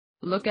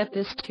Look at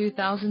this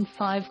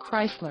 2005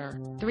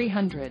 Chrysler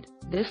 300.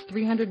 This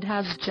 300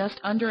 has just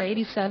under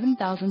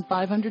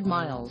 87,500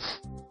 miles.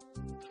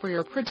 For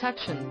your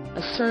protection,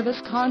 a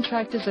service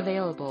contract is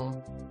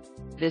available.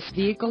 This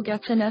vehicle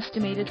gets an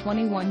estimated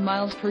 21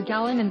 miles per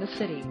gallon in the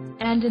city,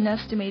 and an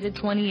estimated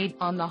 28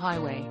 on the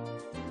highway.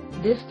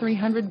 This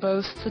 300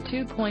 boasts a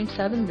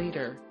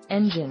 2.7-liter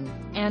engine,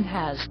 and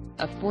has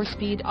a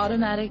 4-speed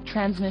automatic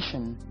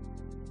transmission.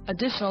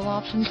 Additional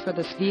options for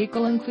this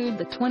vehicle include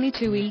the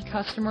 22E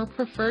Customer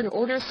Preferred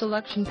Order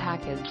Selection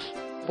Package,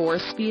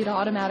 4-speed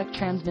automatic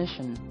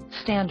transmission,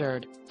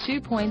 standard,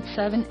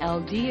 2.7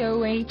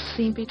 LDOH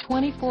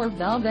CP24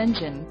 valve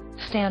engine,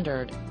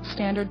 standard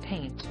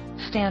paint,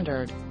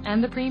 standard,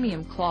 and the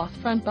premium cloth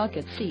front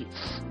bucket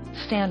seats,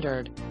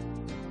 standard.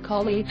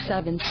 Call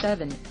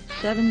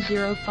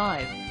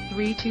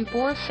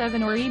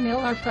 877-705-3247 or email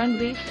our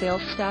friendly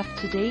sales staff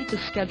today to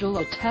schedule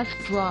a test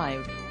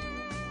drive.